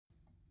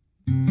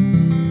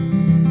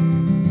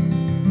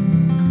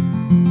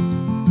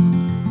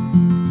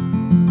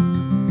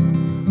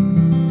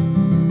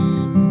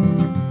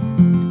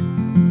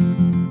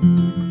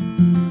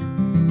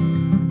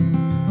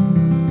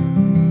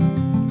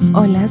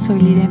Hola, soy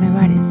Lidia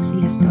Nevares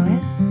y esto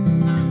es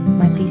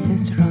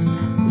Matices Rosa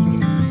y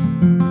Gris.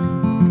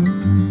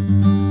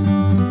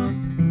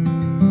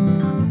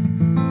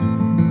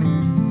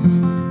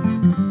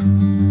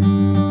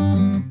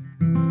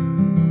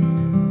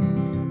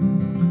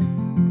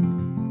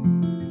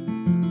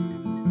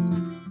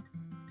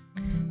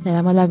 Le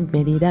damos la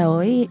bienvenida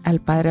hoy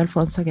al Padre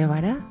Alfonso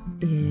Guevara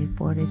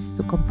por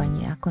su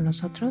compañía con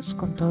nosotros,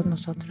 con todos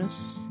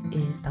nosotros.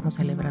 Estamos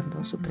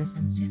celebrando su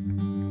presencia.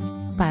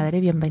 Padre,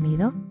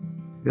 bienvenido.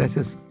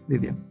 Gracias,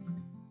 Lidia.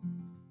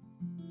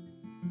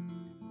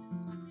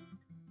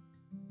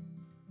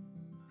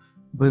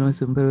 Bueno,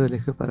 es un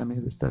privilegio para mí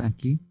estar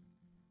aquí.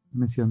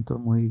 Me siento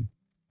muy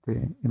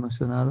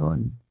emocionado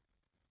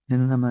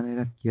en una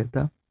manera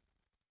quieta,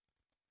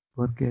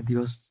 porque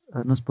Dios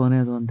nos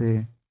pone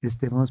donde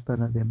estemos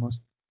para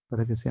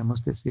que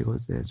seamos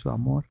testigos de su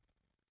amor.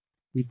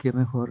 Y qué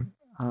mejor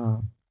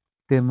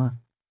tema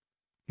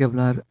que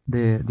hablar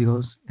de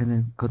Dios en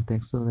el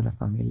contexto de la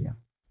familia.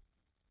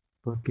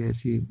 Porque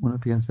si uno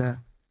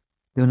piensa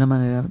de una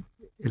manera,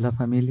 la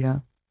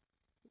familia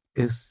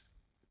es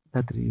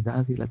la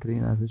Trinidad, y la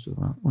Trinidad es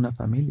una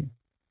familia,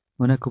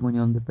 una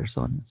comunión de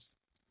personas,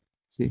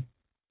 ¿sí?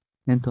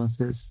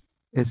 Entonces,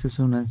 esa es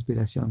una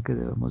inspiración que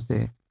debemos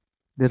de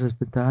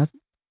respetar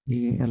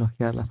y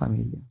elogiar la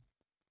familia,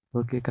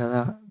 porque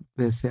cada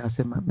vez se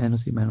hace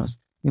menos y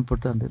menos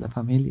importante la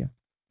familia.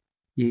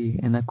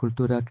 Y en la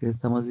cultura que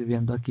estamos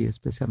viviendo aquí,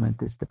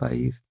 especialmente este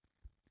país,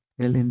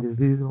 el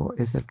individuo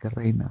es el que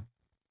reina,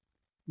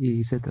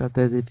 y se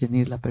trata de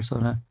definir la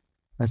persona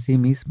a sí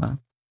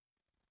misma,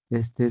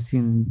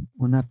 sin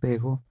un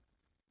apego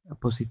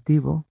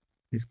positivo,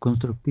 es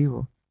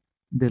constructivo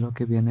de lo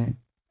que viene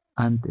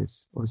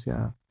antes, o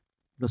sea,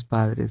 los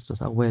padres,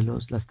 los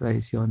abuelos, las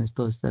tradiciones,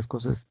 todas estas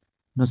cosas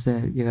no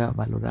se llega a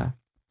valorar.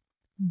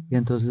 Y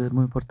entonces es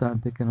muy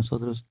importante que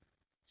nosotros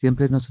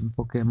siempre nos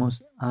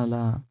enfoquemos a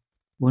la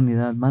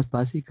unidad más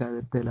básica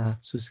de la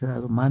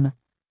sociedad humana,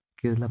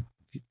 que es la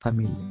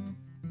familia.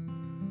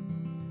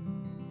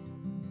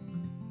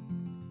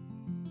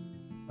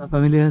 La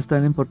familia es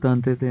tan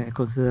importante de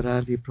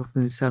considerar y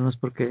profundizarnos,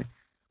 porque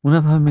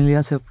una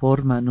familia se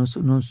forma, no es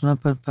una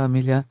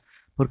familia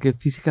porque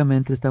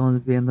físicamente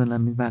estamos viviendo en la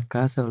misma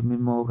casa o el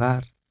mismo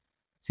hogar,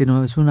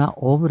 sino es una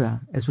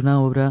obra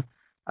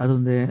a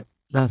donde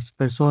las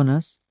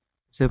personas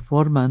se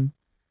forman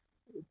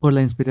por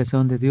la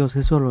inspiración de Dios.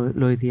 Eso es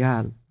lo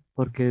ideal,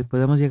 porque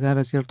podemos llegar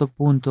a cierto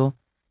punto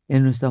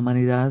en nuestra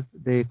humanidad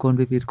de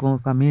convivir como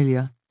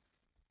familia,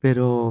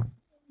 pero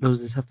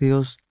los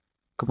desafíos,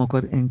 como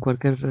en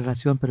cualquier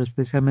relación, pero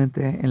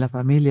especialmente en la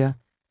familia,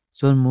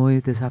 son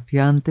muy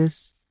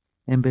desafiantes,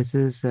 en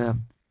veces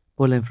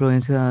por la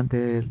influencia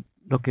de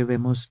lo que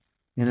vemos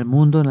en el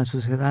mundo, en la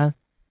sociedad.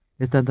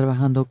 Están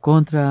trabajando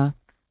contra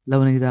la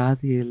unidad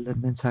y el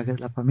mensaje de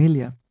la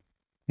familia.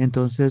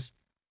 Entonces,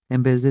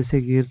 en vez de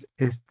seguir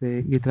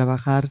y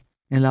trabajar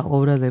en la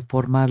obra de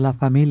formar la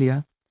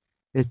familia,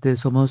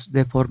 somos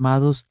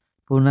deformados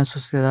por una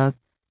sociedad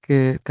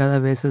que cada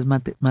vez es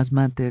más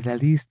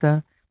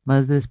materialista,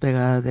 más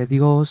despegada de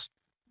Dios,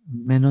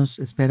 menos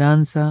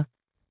esperanza,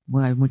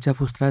 hay mucha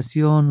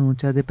frustración,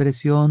 mucha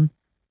depresión.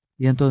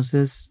 Y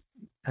entonces,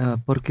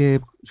 ¿por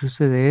qué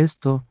sucede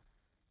esto?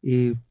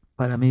 Y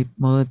para mi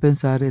modo de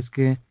pensar es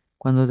que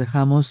cuando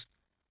dejamos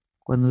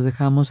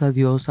a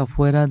Dios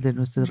afuera de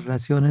nuestras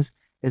relaciones,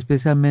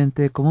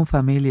 especialmente como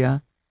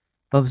familia,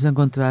 vamos a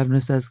encontrar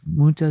nuestras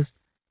muchas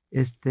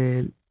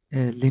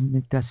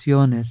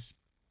limitaciones,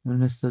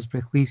 nuestros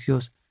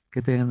prejuicios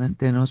que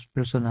tenemos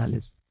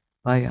personales.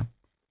 Vaya,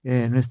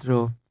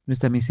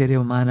 nuestra miseria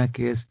humana,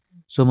 que es,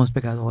 somos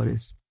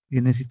pecadores y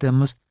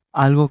necesitamos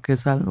algo que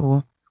es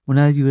algo,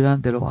 una ayuda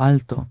de lo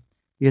alto.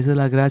 Y esa es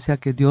la gracia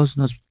que Dios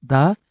nos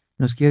da,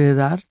 nos quiere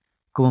dar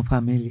como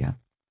familia.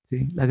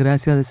 ¿Sí? La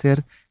gracia de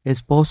ser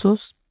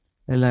esposos,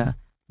 la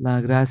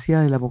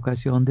gracia y la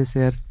vocación de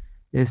ser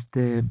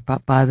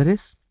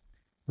padres,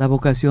 la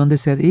vocación de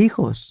ser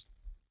hijos,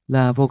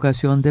 la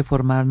vocación de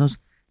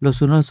formarnos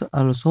los unos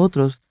a los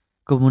otros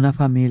como una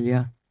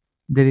familia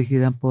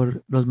dirigida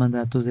por los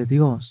mandatos de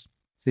Dios.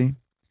 ¿Sí?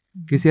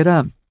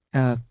 Quisiera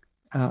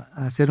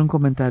hacer un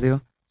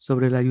comentario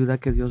sobre la ayuda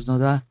que Dios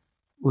nos da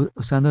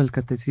usando el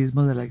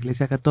catecismo de la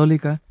Iglesia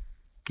Católica,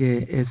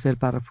 que es el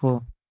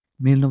párrafo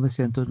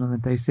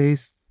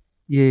 1996,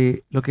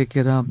 y lo que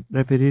quiero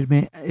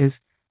referirme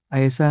es a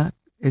esa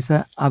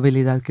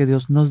habilidad que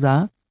Dios nos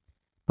da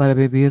para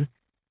vivir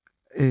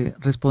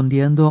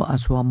respondiendo a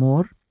su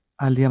amor,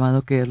 al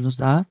llamado que Él nos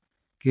da,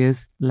 que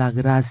es la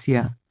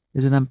gracia.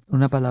 Es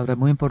una palabra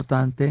muy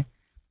importante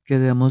que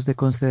debemos de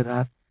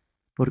considerar,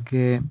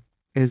 porque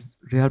es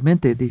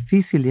realmente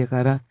difícil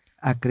llegar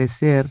a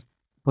crecer,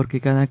 porque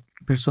cada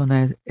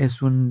persona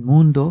es un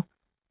mundo,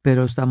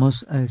 pero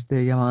estamos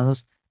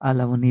llamados a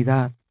la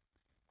unidad.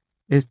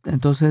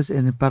 Entonces,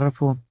 en el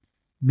párrafo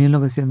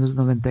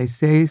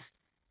 1996,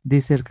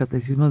 dice el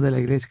Catecismo de la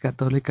Iglesia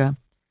Católica: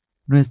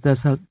 nuestra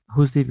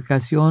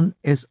justificación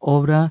es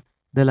obra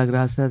de la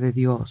gracia de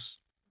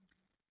Dios.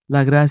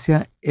 La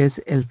gracia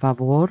es el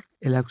favor,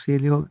 el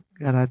auxilio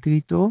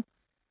gratuito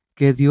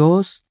que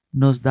Dios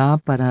nos da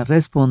para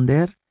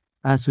responder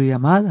a su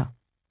llamada,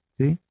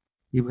 ¿sí?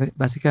 Y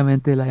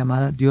básicamente la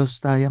llamada, Dios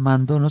está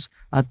llamándonos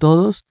a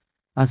todos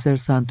a ser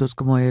santos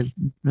como Él,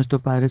 nuestro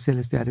Padre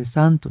Celestial, es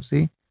santo,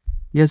 ¿sí?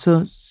 Y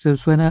eso se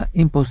suena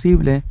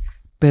imposible,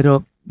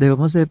 pero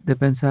debemos de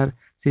pensar,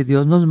 si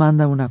Dios nos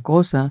manda una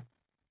cosa,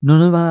 no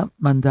nos va a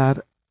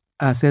mandar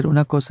a hacer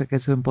una cosa que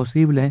es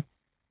imposible.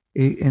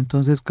 Y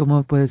entonces,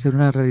 ¿cómo puede ser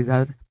una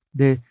realidad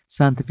de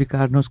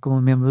santificarnos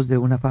como miembros de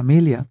una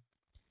familia?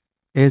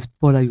 Es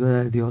por la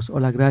ayuda de Dios o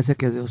la gracia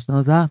que Dios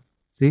nos da,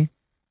 ¿sí?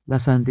 La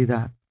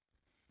santidad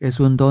es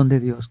un don de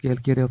Dios que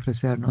Él quiere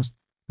ofrecernos,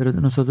 pero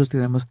nosotros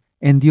tenemos,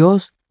 en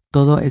Dios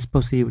todo es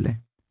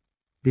posible.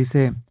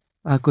 Dice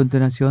a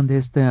continuación de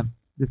este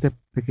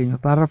pequeño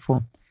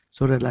párrafo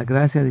sobre la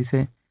gracia,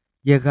 dice,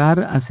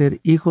 llegar a ser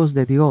hijos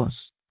de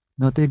Dios.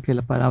 Noten que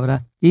la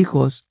palabra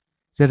hijos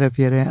se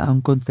refiere a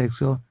un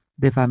contexto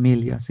de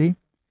familia, ¿sí?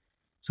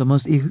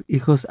 Somos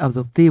hijos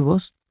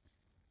adoptivos,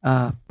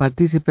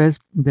 partícipes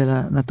de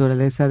la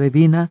naturaleza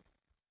divina,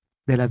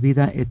 de la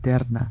vida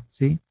eterna,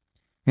 ¿sí?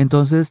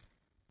 Entonces,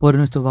 por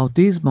nuestro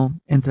bautismo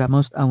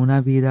entramos a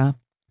una vida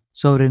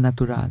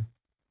sobrenatural,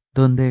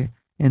 donde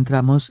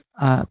entramos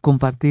a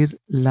compartir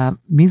la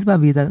misma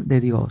vida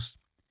de Dios.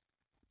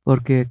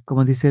 Porque,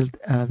 como dice el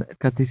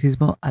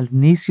catecismo, al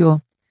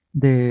inicio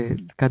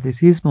del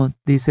catecismo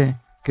dice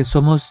que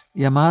somos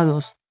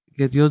llamados,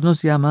 que Dios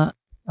nos llama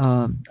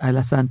a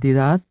la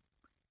santidad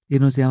y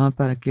nos llama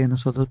para que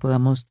nosotros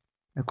podamos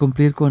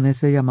cumplir con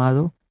ese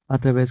llamado a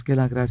través de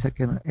la gracia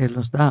que Él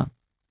nos da.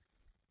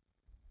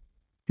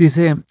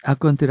 Dice a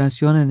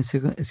continuación en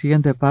el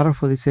siguiente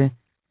párrafo, dice,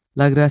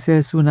 la gracia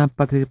es una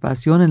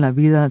participación en la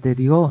vida de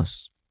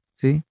Dios,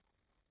 ¿sí?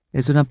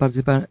 Es una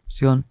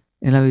participación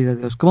en la vida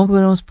de Dios. ¿Cómo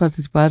podemos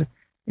participar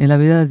en la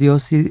vida de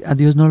Dios si a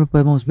Dios no lo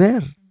podemos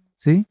ver,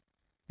 ¿sí?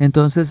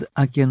 Entonces,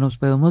 a quien nos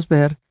podemos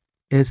ver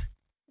es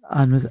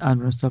a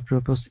nuestros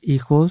propios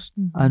hijos,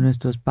 a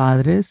nuestros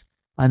padres,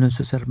 a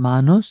nuestros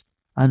hermanos,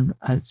 a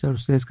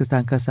ustedes que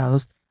están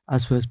casados, a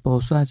su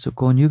esposo, a su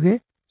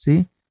cónyuge,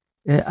 ¿sí?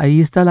 Ahí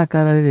está la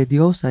cara de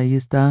Dios, ahí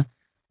está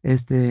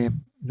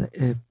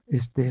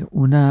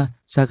un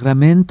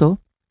sacramento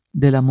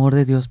del amor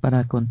de Dios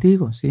para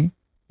contigo, ¿sí?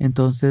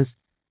 Entonces,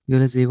 yo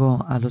les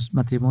digo a los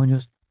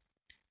matrimonios,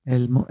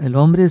 el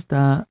hombre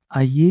está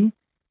allí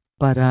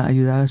para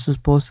ayudar a su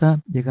esposa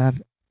a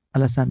llegar a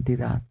la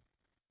santidad.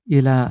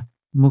 Y la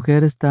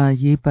mujer está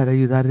allí para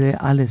ayudarle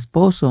al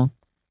esposo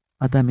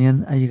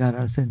también a llegar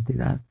a la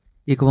santidad.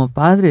 Y como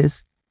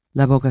padres,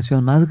 la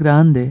vocación más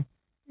grande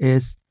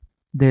es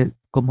de,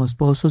 como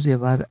esposos,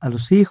 llevar a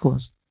los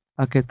hijos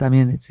a que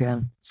también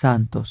sean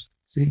santos,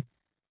 ¿sí?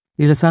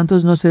 Y los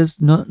santos no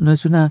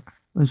es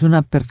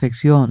una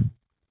perfección.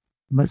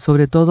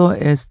 Sobre todo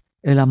es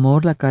el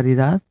amor, la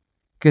caridad,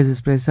 que se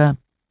expresa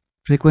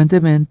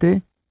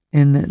frecuentemente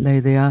en la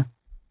idea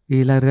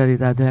y la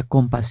realidad de la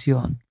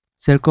compasión.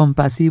 Ser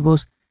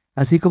compasivos,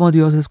 así como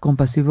Dios es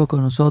compasivo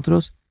con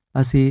nosotros,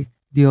 así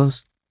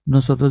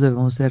nosotros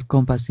debemos ser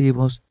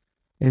compasivos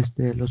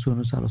los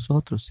unos a los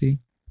otros, ¿sí?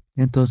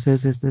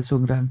 Entonces este es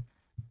un gran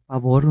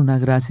favor, una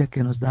gracia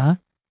que nos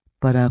da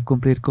para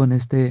cumplir con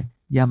este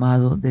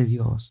llamado de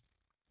Dios.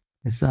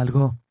 Es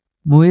algo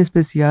muy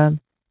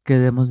especial que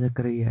debemos de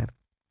creer.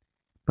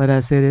 Para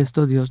hacer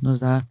esto, Dios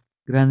nos da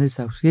grandes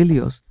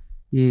auxilios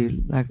y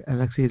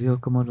el auxilio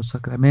como los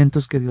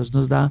sacramentos que Dios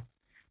nos da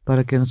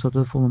para que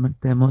nosotros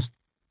fomentemos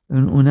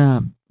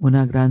una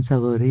gran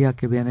sabiduría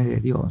que viene de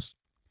Dios.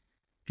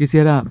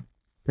 Quisiera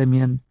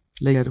también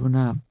leer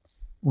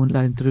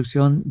la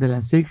introducción de la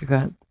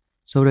encíclica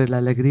sobre la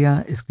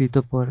alegría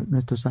escrito por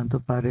nuestro Santo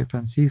Padre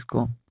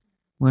Francisco,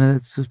 una de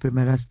sus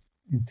primeras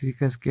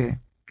encíclicas que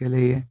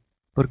leí,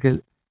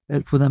 porque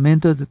el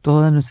fundamento de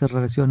todas nuestras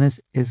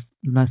relaciones es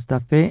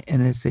nuestra fe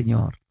en el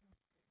Señor.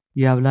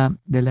 Y habla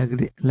de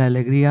la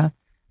alegría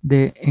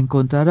de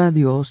encontrar a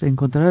Dios.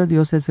 Encontrar a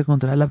Dios es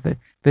encontrar la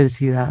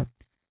felicidad.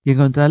 Y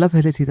encontrar la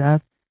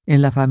felicidad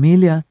en la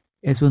familia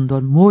es un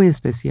don muy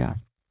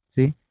especial,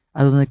 ¿sí?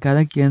 A donde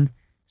cada quien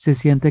se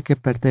siente que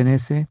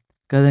pertenece,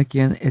 cada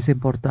quien es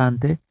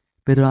importante,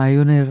 pero hay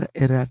una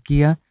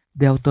jerarquía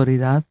de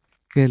autoridad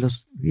que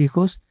los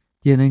hijos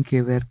tienen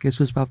que ver que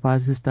sus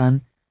papás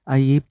están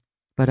allí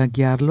para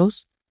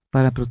guiarlos,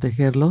 para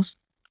protegerlos,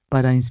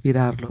 para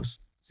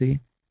inspirarlos,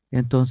 ¿sí?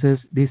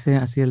 Entonces dice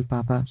así el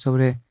Papa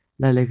sobre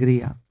la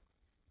alegría.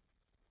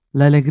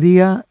 La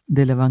alegría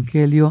del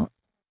Evangelio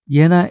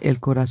llena el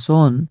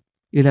corazón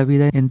y la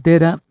vida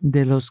entera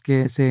de los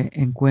que se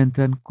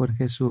encuentran con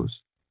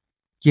Jesús.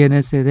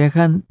 Quienes se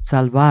dejan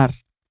salvar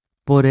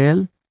por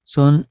Él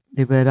son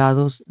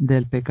liberados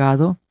del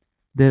pecado,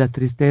 de la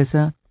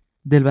tristeza,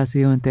 del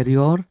vacío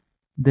interior,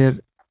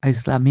 del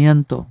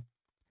aislamiento.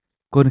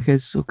 Con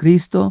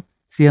Jesucristo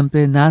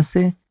siempre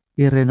nace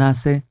y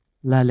renace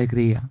la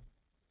alegría,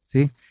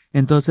 ¿sí?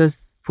 Entonces,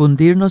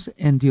 fundirnos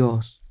en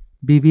Dios,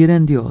 vivir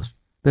en Dios,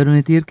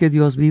 permitir que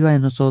Dios viva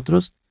en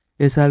nosotros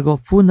es algo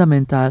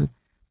fundamental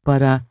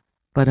para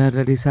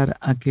realizar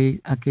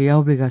aquella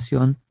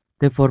obligación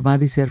de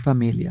formar y ser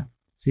familia.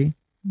 ¿sí?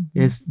 Ujú.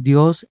 Es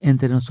Dios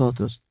entre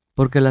nosotros,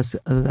 porque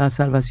la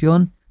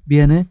salvación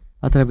viene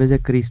a través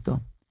de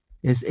Cristo.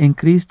 Es en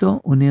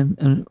Cristo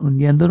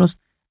uniéndonos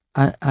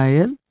a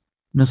Él,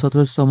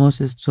 nosotros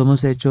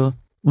somos hechos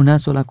una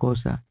sola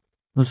cosa.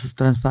 Nos,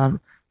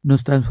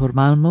 nos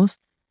transformamos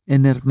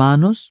en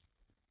hermanos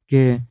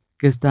que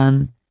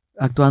están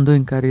actuando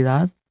en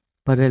caridad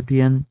para el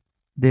bien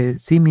de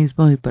sí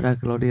mismos y para la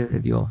gloria de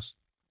Dios.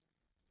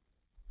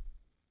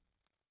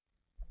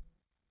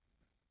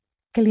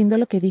 Qué lindo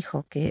lo que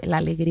dijo, que la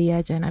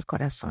alegría llena el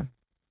corazón.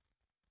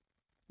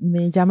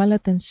 Me llama la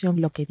atención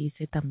lo que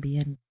dice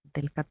también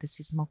del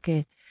catecismo,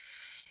 que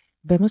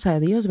vemos a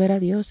Dios, ver a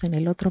Dios en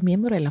el otro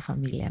miembro de la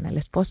familia, en el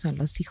esposo, en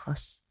los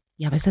hijos.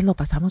 Y a veces lo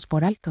pasamos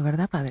por alto,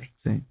 ¿verdad, Padre?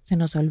 Sí. Se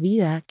nos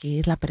olvida que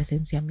es la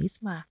presencia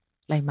misma,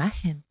 la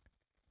imagen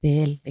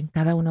de Él en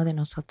cada uno de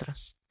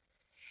nosotros.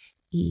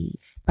 Y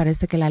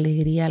parece que la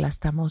alegría la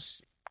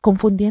estamos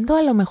confundiendo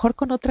a lo mejor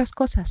con otras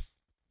cosas.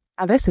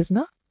 A veces,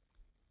 ¿no?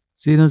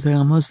 Sí, nos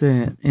dejamos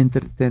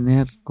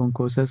entretener con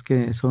cosas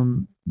que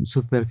son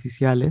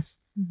superficiales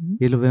Ujú.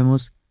 y lo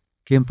vemos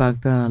que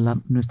impacta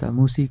nuestra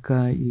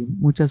música y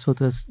muchas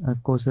otras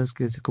cosas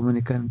que se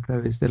comunican a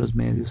través de los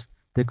medios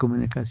de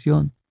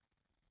comunicación.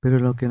 Pero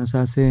lo que nos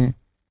hace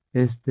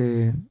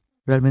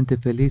realmente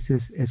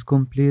felices es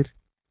cumplir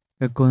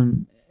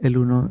con el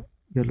uno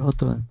y el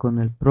otro, con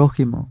el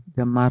prójimo,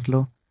 de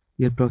amarlo,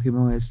 y el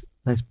prójimo es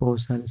la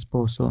esposa, el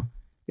esposo,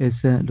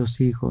 es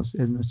los hijos,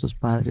 es nuestros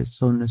padres,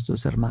 son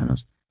nuestros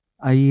hermanos.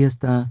 Ahí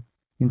está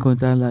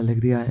encontrar la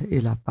alegría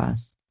y la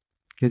paz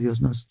que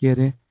Dios nos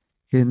quiere,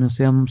 que nos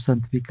seamos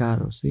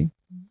santificados, ¿sí?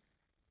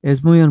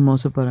 Es muy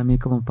hermoso para mí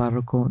como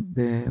párroco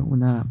de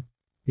una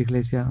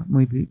iglesia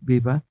muy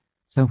viva,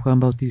 San Juan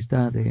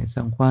Bautista de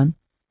San Juan,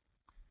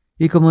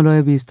 y como lo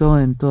he visto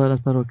en todas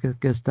las parroquias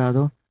que he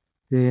estado,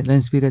 de la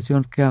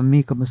inspiración que a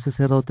mí como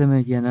sacerdote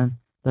me llenan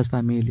las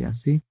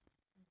familias, ¿sí?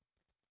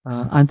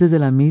 Antes de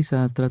la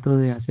misa trato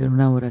de hacer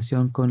una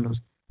oración con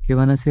los que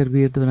van a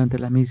servir durante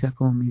la misa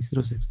como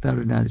ministros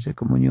extraordinarios de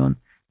comunión,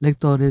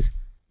 lectores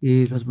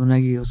y los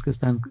monaguillos que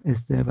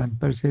van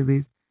a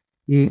servir,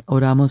 y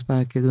oramos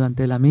para que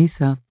durante la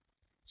misa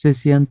se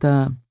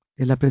sienta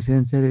en la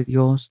presencia de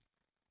Dios,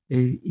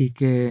 y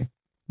que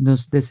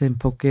nos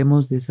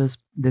desenfoquemos de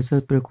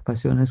esas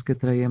preocupaciones que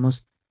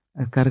traemos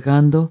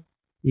cargando,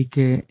 y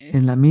que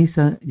en la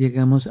misa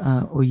lleguemos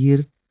a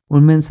oír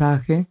un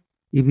mensaje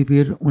y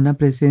vivir una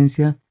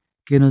presencia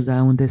que nos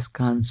da un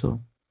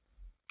descanso,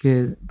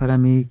 que para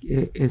mí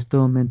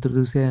esto me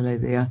introduce a la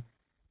idea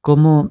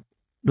cómo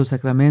los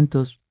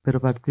sacramentos,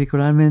 pero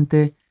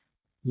particularmente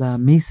la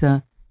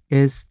misa,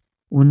 es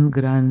un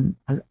gran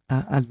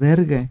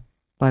albergue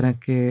para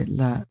que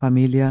la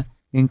familia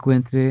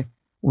encuentre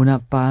una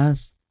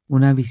paz,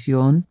 una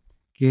visión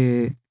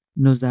que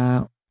nos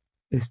da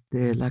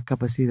la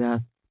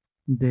capacidad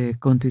de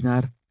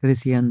continuar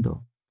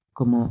creciendo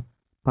como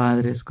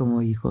padres,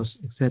 como hijos,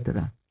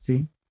 etcétera,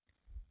 ¿sí?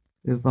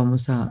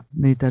 Vamos a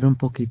meditar un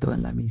poquito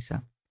en la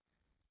misa.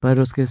 Para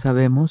los que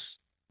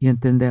sabemos y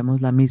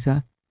entendemos la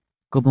misa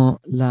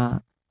como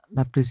la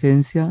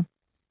presencia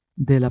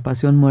de la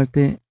pasión,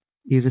 muerte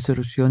y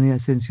resurrección y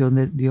ascensión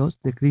de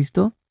Dios, de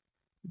Cristo,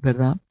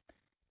 ¿verdad?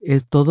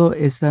 Es todo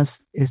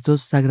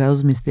estos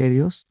sagrados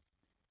misterios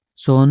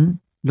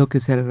son lo que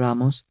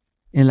celebramos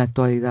en la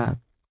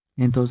actualidad.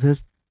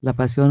 Entonces, la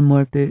pasión,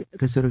 muerte,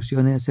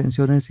 resurrección y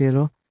ascensión al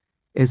cielo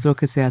es lo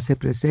que se hace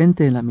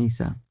presente en la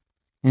misa.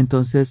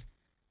 Entonces,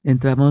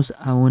 entramos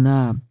a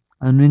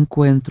un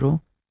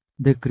encuentro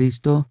de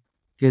Cristo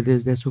que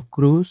desde su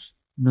cruz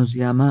nos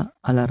llama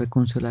a la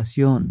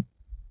reconciliación.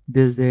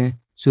 Desde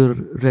su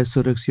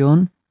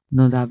resurrección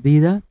nos da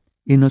vida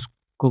y nos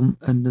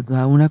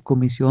da una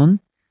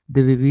comisión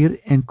de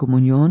vivir en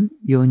comunión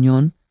y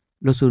unión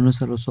los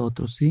unos a los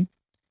otros, ¿sí?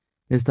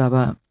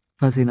 Estaba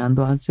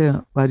fascinando hace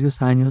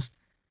varios años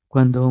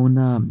cuando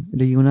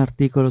leí un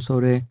artículo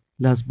sobre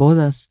las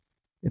bodas,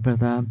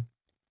 ¿verdad?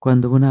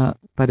 Cuando una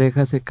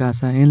pareja se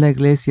casa en la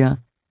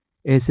iglesia,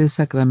 ese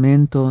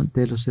sacramento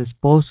de los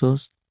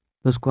esposos,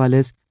 los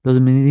cuales los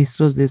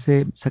ministros de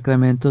ese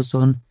sacramento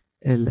son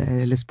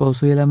el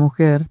esposo y la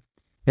mujer.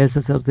 El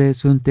sacerdote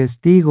es un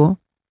testigo,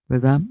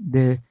 ¿verdad?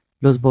 De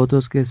los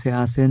votos que se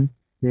hacen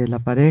de la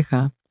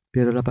pareja,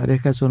 pero la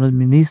pareja son los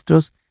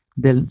ministros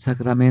del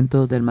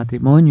sacramento del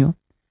matrimonio,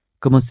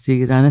 como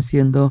seguirán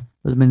siendo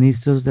los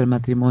ministros del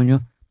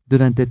matrimonio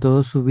durante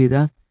toda su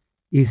vida,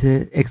 y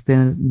se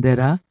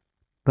extenderá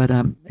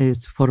para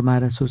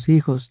formar a sus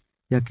hijos,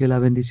 ya que la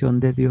bendición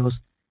de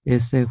Dios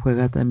se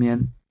juega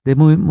también de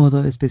muy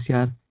modo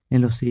especial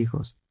en los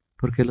hijos,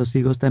 porque los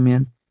hijos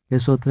también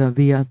es otra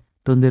vía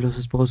donde los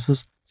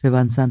esposos se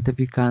van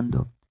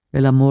santificando.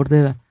 El amor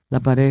de la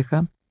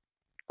pareja,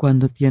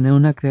 cuando tiene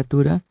una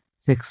criatura,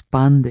 se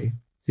expande,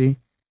 ¿sí?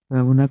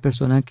 Una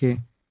persona que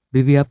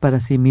vivía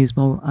para sí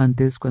mismo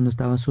antes cuando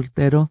estaba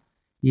soltero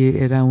y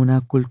era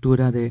una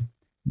cultura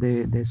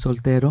de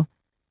soltero,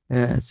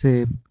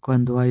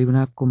 cuando hay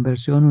una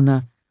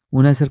conversión,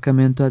 un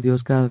acercamiento a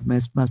Dios cada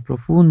vez más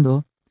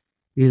profundo,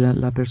 y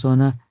la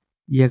persona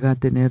llega a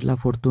tener la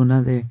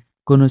fortuna de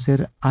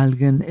conocer a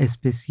alguien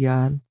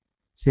especial,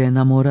 se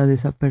enamora de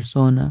esa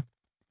persona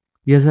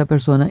y esa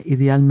persona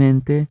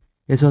idealmente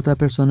es otra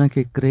persona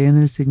que cree en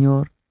el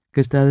Señor,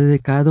 que está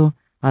dedicado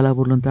a la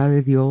voluntad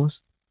de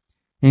Dios,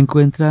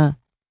 encuentra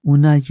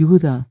una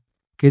ayuda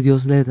que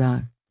Dios le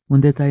da,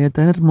 un detalle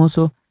tan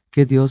hermoso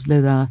que Dios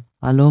le da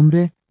al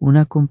hombre,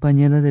 una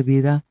compañera de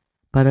vida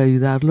para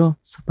ayudarlo,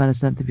 para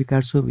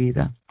santificar su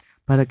vida,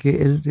 para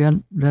que él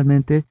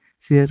realmente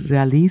se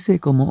realice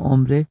como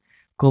hombre,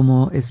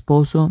 como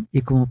esposo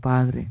y como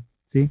padre,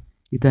 ¿sí?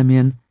 Y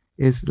también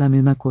es la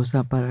misma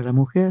cosa para la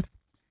mujer.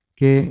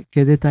 Qué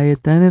detalle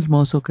tan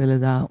hermoso que le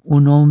da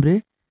un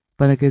hombre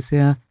para que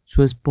sea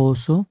su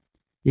esposo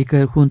y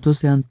que juntos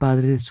sean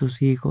padres de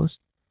sus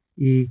hijos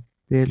y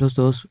de los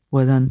dos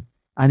puedan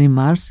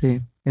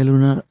animarse el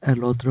uno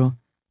al otro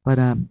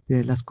para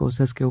las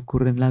cosas que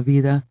ocurren en la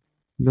vida,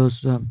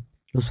 los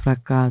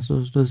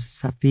fracasos, los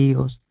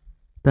desafíos.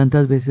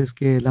 Tantas veces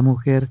que la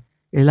mujer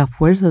es la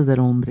fuerza del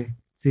hombre,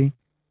 ¿sí?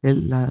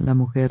 La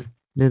mujer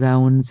le da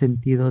un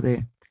sentido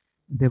de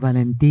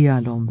valentía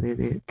al hombre,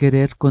 de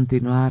querer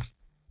continuar.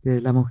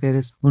 La mujer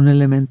es un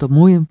elemento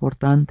muy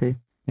importante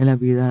en la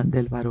vida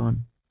del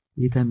varón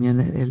y también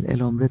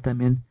el hombre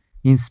también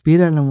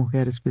inspira a la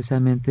mujer,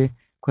 especialmente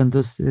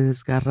cuando se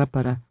desgarra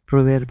para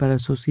proveer para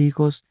sus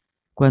hijos,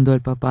 cuando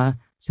el papá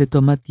se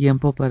toma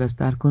tiempo para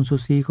estar con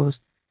sus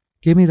hijos.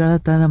 Qué mirada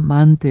tan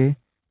amante,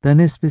 tan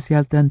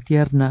especial, tan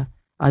tierna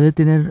ha de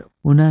tener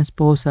una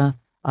esposa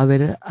a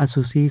ver a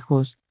sus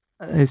hijos,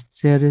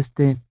 ser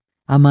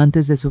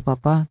amantes de su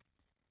papá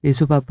y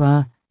su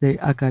papá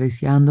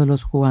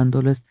acariciándolos,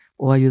 jugándoles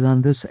o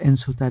ayudándoles en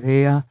su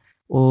tarea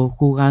o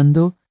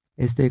jugando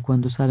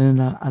cuando salen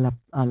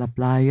a la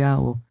playa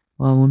o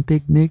a un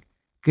picnic.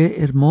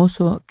 Qué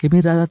hermoso, qué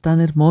mirada tan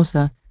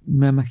hermosa,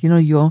 me imagino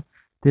yo,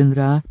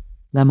 tendrá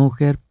la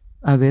mujer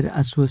a ver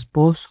a su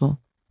esposo,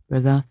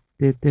 ¿verdad?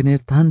 De tener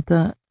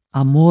tanta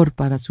amor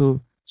para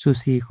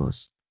sus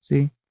hijos,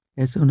 ¿sí?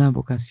 Es una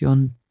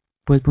vocación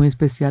pues muy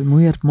especial,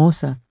 muy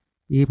hermosa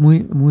y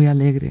muy, muy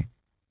alegre.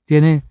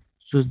 Tiene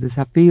sus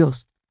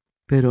desafíos,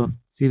 pero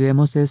si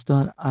vemos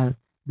esto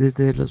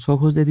desde los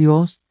ojos de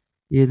Dios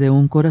y de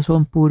un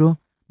corazón puro,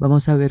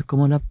 vamos a ver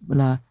cómo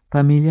la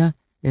familia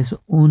es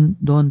un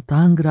don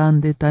tan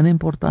grande, tan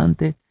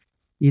importante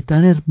y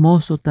tan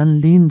hermoso, tan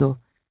lindo,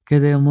 que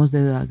debemos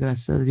de dar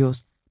gracias a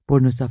Dios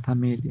por nuestra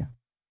familia.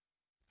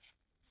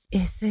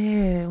 Es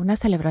una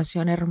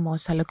celebración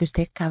hermosa lo que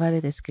usted acaba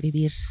de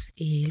describir,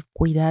 el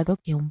cuidado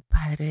que un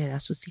padre le da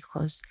a sus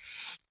hijos.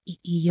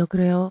 Y yo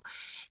creo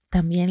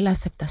también la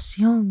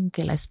aceptación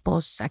que la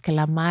esposa, que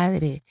la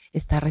madre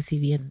está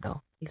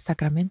recibiendo. El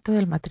sacramento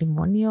del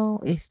matrimonio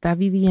está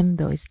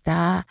viviendo,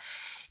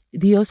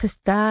 Dios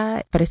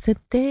está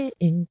presente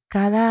en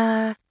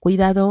cada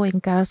cuidado, en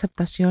cada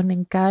aceptación,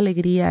 en cada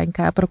alegría, en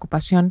cada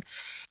preocupación.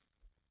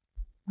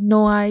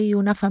 No hay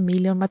una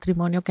familia, un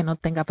matrimonio que no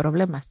tenga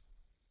problemas.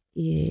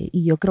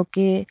 Y yo creo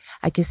que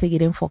hay que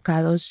seguir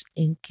enfocados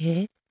en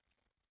que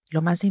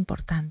lo más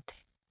importante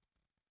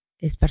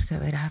es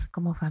perseverar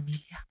como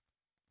familia.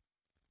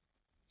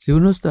 Si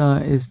uno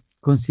es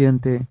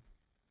consciente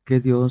que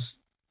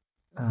Dios,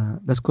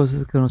 las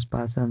cosas que nos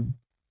pasan,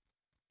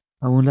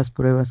 aún las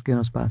pruebas que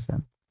nos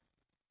pasan,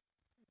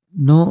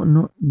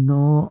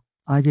 no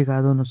ha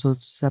llegado a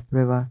nosotros esa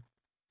prueba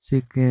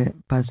sin que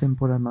pasen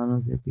por las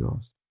manos de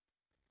Dios.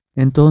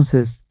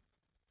 Entonces,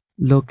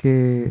 lo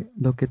que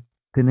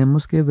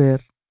tenemos que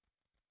ver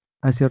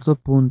a cierto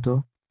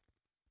punto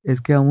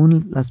es que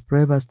aún las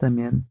pruebas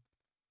también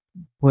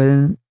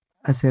pueden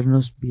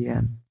hacernos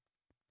bien.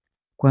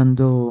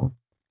 Cuando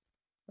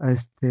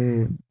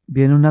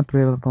viene una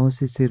prueba, vamos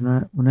a decir,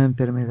 una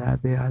enfermedad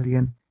de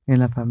alguien en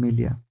la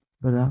familia,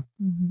 ¿verdad?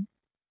 Uh-huh.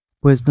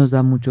 Pues nos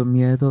da mucho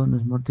miedo,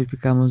 nos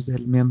mortificamos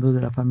del miembro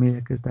de la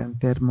familia que está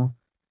enfermo,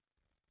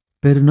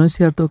 pero no es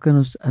cierto que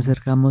nos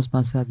acercamos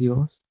más a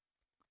Dios,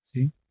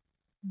 ¿sí?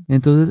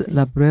 Entonces Sí.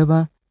 la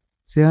prueba,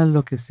 sea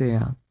lo que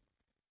sea,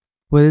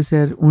 puede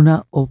ser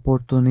una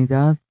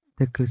oportunidad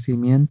de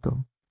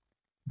crecimiento,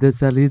 de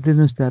salir de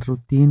nuestra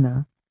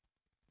rutina,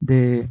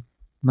 de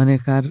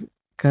manejar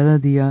cada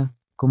día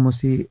como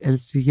si el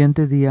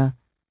siguiente día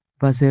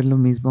va a ser lo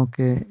mismo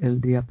que el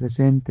día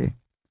presente,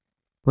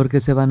 porque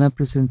se van a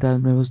presentar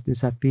nuevos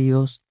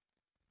desafíos,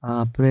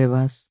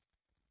 pruebas,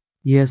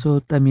 y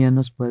eso también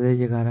nos puede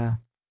llegar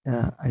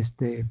a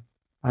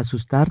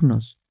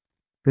asustarnos.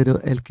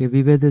 Pero el que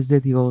vive desde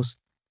Dios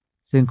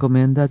se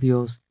encomienda a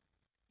Dios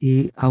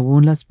y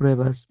aún las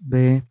pruebas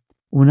ve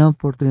una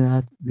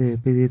oportunidad de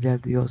pedirle a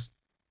Dios,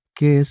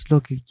 ¿qué es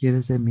lo que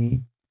quieres de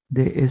mí,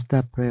 de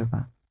esta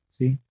prueba?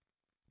 ¿Sí?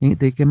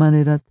 ¿De qué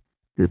manera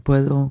te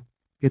puedo,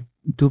 que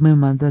tú me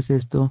mandas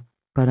esto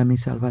para mi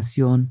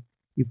salvación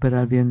y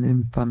para el bien de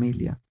mi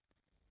familia?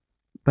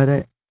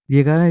 Para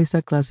llegar a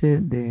esta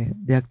clase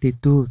de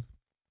actitud,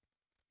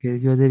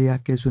 que yo diría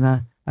que es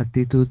una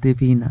actitud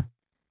divina,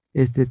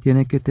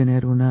 tiene que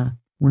tener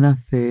una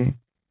fe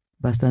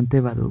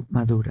bastante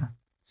madura,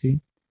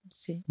 ¿sí?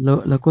 Sí.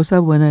 La cosa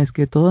buena es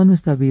que toda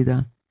nuestra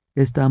vida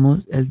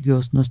el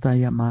Dios nos está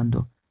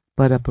llamando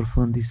para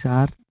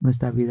profundizar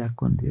nuestra vida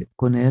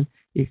con Él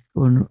y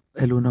con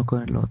el uno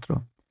con el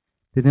otro.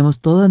 Tenemos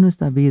toda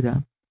nuestra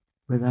vida,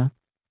 ¿verdad?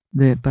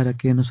 Para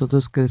que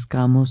nosotros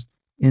crezcamos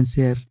en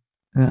ser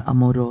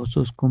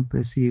amorosos,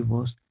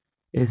 comprensivos,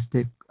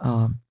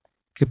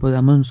 que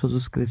podamos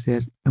nosotros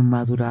crecer y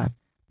madurar,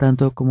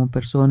 tanto como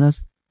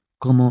personas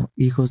como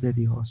hijos de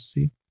Dios,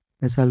 ¿sí?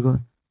 Es algo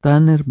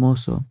tan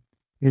hermoso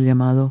el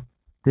llamado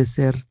de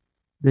ser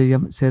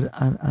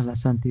a la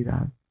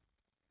santidad.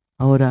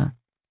 Ahora,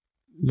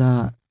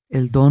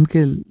 el don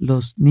que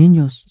los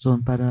niños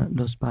son para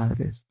los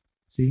padres,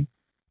 ¿sí?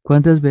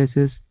 ¿Cuántas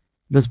veces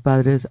los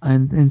padres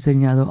han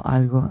enseñado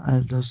algo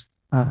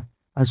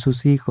a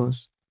sus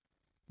hijos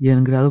y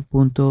en grado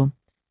punto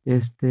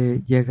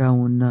llega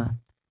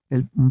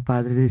un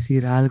padre a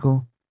decir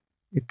algo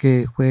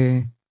que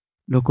fue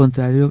lo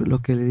contrario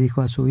lo que le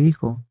dijo a su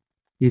hijo,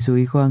 y su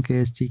hijo,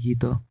 aunque es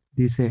chiquito,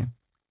 dice,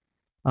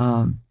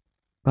 ah,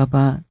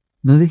 papá,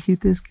 ¿no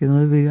dijiste que no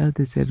deberías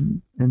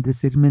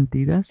decir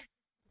mentiras?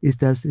 Y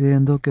estás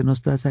diciendo que no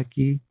estás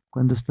aquí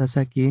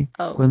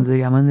Oh. cuando te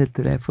llaman del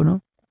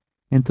teléfono.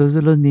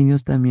 Entonces los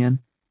niños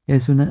también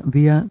es una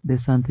vía de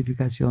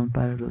santificación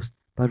para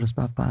los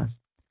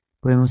papás.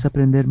 Podemos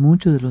aprender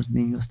mucho de los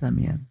niños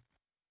también.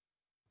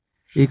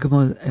 Y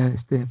como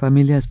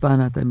familia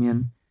hispana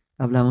también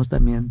hablamos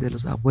también de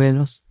los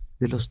abuelos,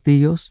 de los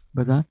tíos,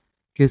 ¿verdad?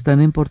 Que es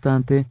tan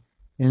importante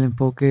el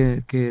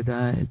enfoque que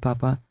da el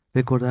Papa,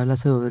 recordar la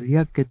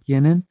sabiduría que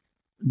tienen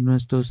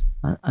nuestros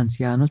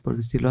ancianos, por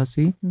decirlo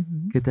así,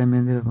 Ujú. que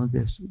también debemos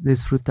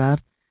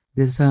disfrutar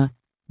de esa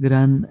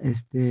gran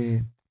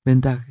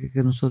ventaja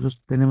que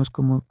nosotros tenemos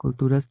como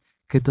culturas,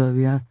 que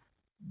todavía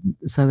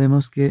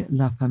sabemos que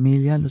la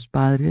familia, los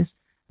padres,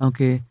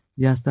 aunque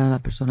ya está la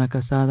persona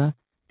casada,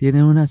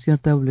 tienen una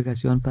cierta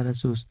obligación para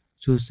sus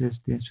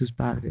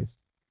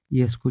padres,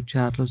 y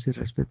escucharlos y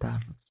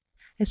respetarlos.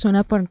 Es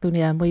una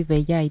oportunidad muy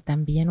bella y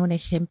también un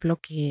ejemplo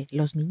que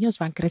los niños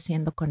van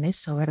creciendo con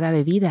eso, ¿verdad?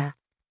 De vida.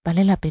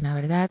 Vale la pena,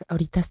 ¿verdad?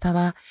 Ahorita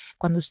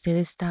cuando usted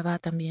estaba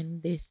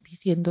también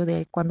diciendo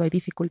de cuando hay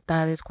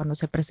dificultades, cuando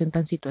se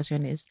presentan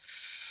situaciones,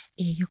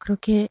 yo creo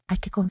que hay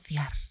que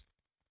confiar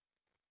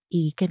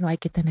y que no hay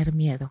que tener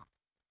miedo.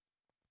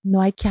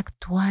 No hay que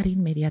actuar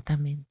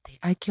inmediatamente.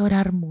 Hay que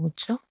orar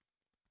mucho.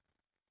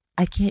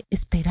 Hay que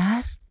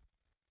esperar.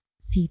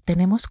 Si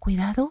tenemos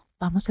cuidado,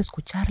 vamos a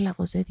escuchar la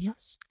voz de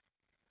Dios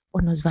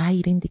o nos va a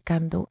ir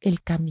indicando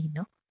el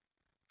camino,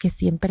 que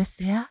siempre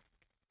sea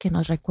que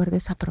nos recuerde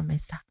esa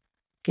promesa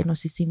que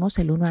nos hicimos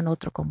el uno al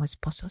otro como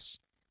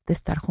esposos, de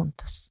estar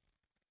juntos,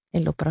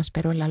 en lo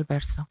próspero, en lo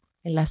adverso,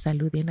 en la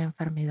salud y en la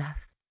enfermedad,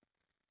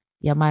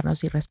 y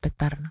amarnos y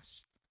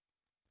respetarnos.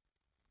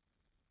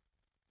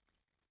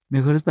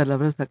 Mejores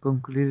palabras para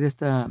concluir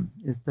esta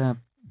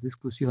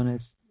discusión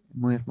es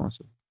muy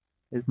hermoso.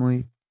 Es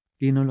muy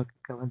fino lo que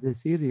acabas de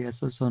decir, y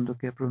eso son lo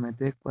que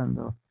promete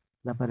cuando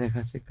la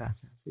pareja se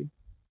casa, ¿sí?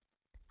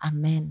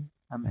 Amén.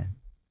 Amén.